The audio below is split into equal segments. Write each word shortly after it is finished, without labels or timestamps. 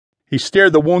He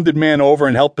steered the wounded man over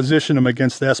and helped position him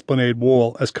against the esplanade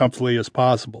wall as comfortably as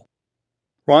possible.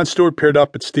 Ron Stewart peered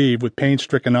up at Steve with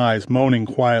pain-stricken eyes, moaning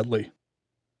quietly.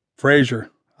 "Frazier,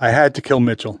 I had to kill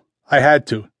Mitchell. I had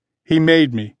to. He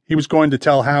made me. He was going to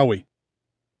tell Howie."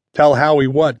 "Tell Howie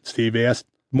what?" Steve asked,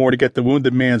 more to get the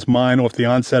wounded man's mind off the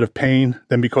onset of pain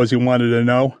than because he wanted to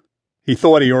know. He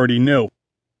thought he already knew.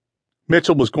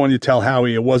 Mitchell was going to tell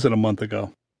Howie it wasn't a month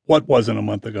ago. What wasn't a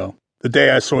month ago? The day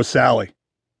I saw Sally.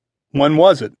 When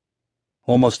was it?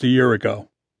 Almost a year ago.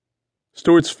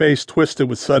 Stewart's face twisted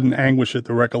with sudden anguish at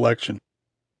the recollection.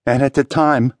 "And at the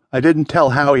time, I didn't tell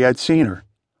Howie I'd seen her.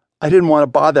 I didn't want to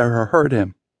bother her or hurt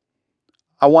him.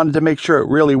 I wanted to make sure it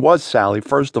really was Sally,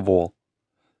 first of all.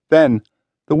 Then,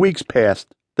 the weeks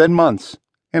passed, then months,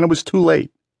 and it was too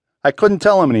late. I couldn't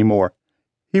tell him anymore.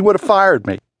 He would have fired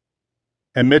me."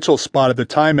 "And Mitchell spotted the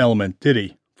time element, did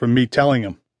he, from me telling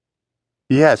him?"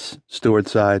 "Yes," Stewart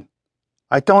sighed.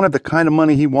 "I don't have the kind of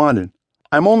money he wanted.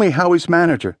 I'm only Howie's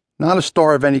manager, not a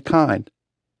star of any kind.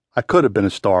 I could have been a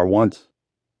star once."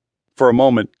 For a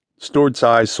moment, Stewart's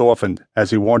eyes softened as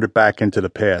he wandered back into the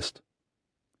past.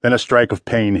 Then a strike of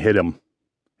pain hit him.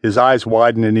 His eyes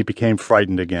widened and he became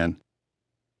frightened again.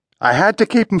 "I had to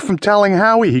keep him from telling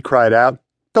Howie," he cried out.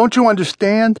 "Don't you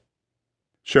understand?"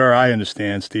 "Sure, I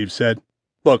understand," Steve said.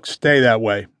 "Look, stay that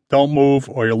way. Don't move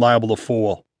or you're liable to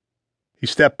fall." He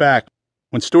stepped back.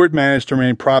 When Stewart managed to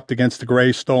remain propped against the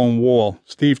gray stone wall,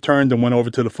 Steve turned and went over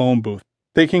to the phone booth,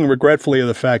 thinking regretfully of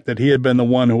the fact that he had been the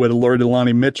one who had alerted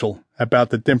Lonnie Mitchell about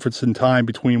the difference in time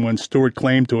between when Stewart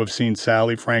claimed to have seen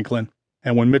Sally Franklin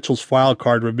and when Mitchell's file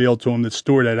card revealed to him that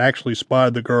Stewart had actually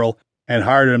spotted the girl and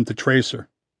hired him to trace her.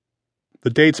 The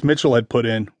dates Mitchell had put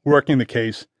in, working the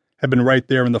case, had been right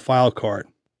there in the file card.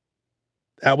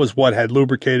 That was what had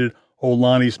lubricated old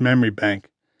Lonnie's memory bank,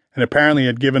 and apparently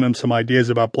had given him some ideas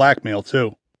about blackmail,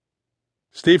 too.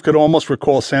 Steve could almost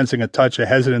recall sensing a touch of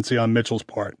hesitancy on Mitchell's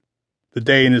part, the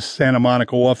day in his Santa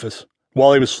Monica office,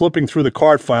 while he was flipping through the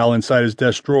card file inside his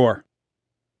desk drawer.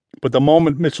 But the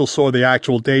moment Mitchell saw the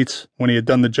actual dates when he had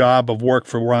done the job of work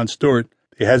for Ron Stewart,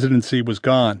 the hesitancy was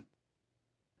gone.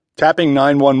 Tapping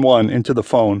 911 into the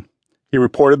phone, he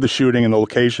reported the shooting and the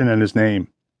location and his name.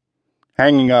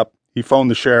 Hanging up, he phoned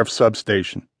the sheriff's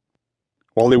substation.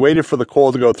 While he waited for the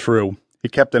call to go through, he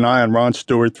kept an eye on Ron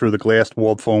Stewart through the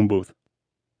glass-walled phone booth.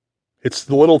 It's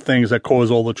the little things that cause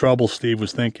all the trouble, Steve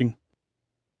was thinking.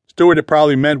 Stewart had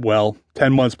probably meant well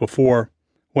 10 months before,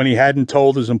 when he hadn't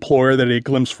told his employer that he had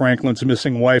glimpsed Franklin's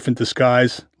missing wife in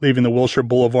disguise, leaving the Wilshire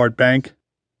Boulevard Bank.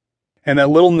 And that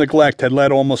little neglect had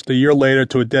led almost a year later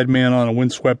to a dead man on a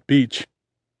windswept beach.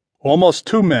 Almost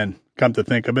two men, come to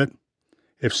think of it.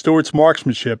 If Stewart's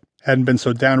marksmanship hadn't been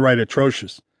so downright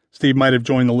atrocious, Steve might have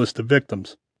joined the list of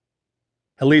victims.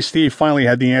 At least Steve finally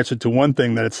had the answer to one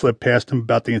thing that had slipped past him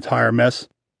about the entire mess,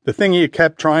 the thing he had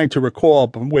kept trying to recall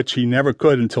but which he never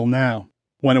could until now,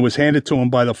 when it was handed to him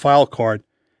by the file card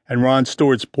and Ron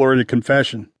Stewart's blurted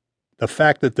confession. The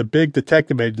fact that the big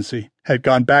detective agency had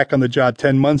gone back on the job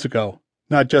 10 months ago,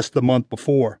 not just the month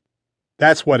before.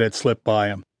 That's what had slipped by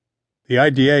him. The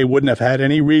IDA wouldn't have had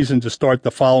any reason to start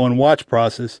the follow and watch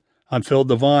process on Phil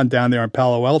Devon down there in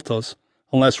Palo Altos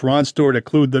unless Ron Stewart had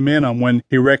clued them in on when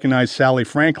he recognized Sally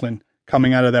Franklin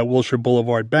coming out of that Wilshire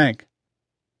Boulevard bank.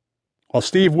 While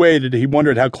Steve waited, he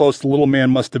wondered how close the little man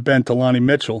must have been to Lonnie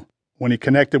Mitchell when he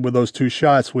connected with those two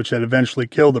shots which had eventually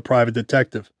killed the private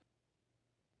detective.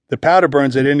 The powder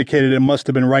burns had indicated it must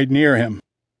have been right near him.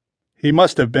 He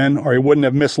must have been, or he wouldn't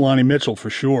have missed Lonnie Mitchell for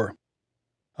sure.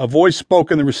 A voice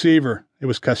spoke in the receiver. It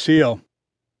was Casillo.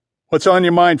 "What's on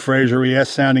your mind, Frazier?" he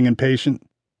asked, sounding impatient.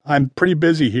 "I'm pretty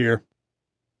busy here."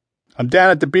 "I'm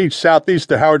down at the beach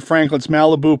southeast of Howard Franklin's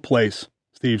Malibu place,"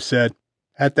 Steve said.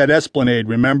 "At that esplanade,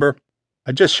 remember?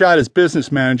 I just shot his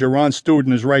business manager, Ron Stewart,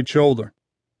 in his right shoulder."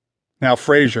 "Now,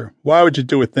 Frazier, why would you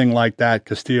do a thing like that?"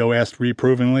 Castillo asked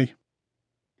reprovingly.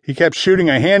 "He kept shooting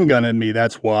a handgun at me,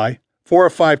 that's why. 4 or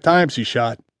 5 times he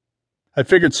shot. I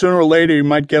figured sooner or later he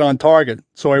might get on target,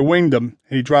 so I winged him,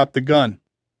 and he dropped the gun.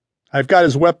 I've got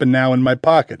his weapon now in my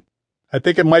pocket. I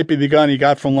think it might be the gun he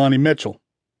got from Lonnie Mitchell."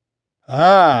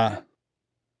 "Ah.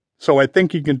 So I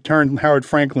think you can turn Howard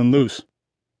Franklin loose."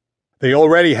 "They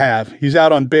already have. He's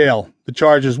out on bail. The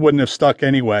charges wouldn't have stuck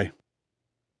anyway."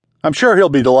 "I'm sure he'll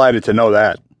be delighted to know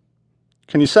that.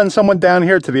 Can you send someone down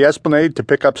here to the Esplanade to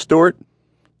pick up Stewart?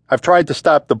 I've tried to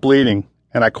stop the bleeding,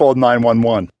 and I called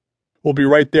 911. "We'll be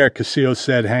right there," Casillo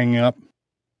said, hanging up.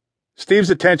 Steve's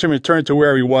attention returned to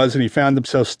where he was, and he found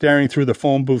himself staring through the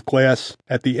phone booth glass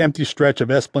at the empty stretch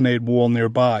of Esplanade wall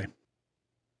nearby.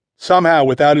 Somehow,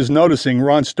 without his noticing,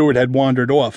 Ron Stewart had wandered off.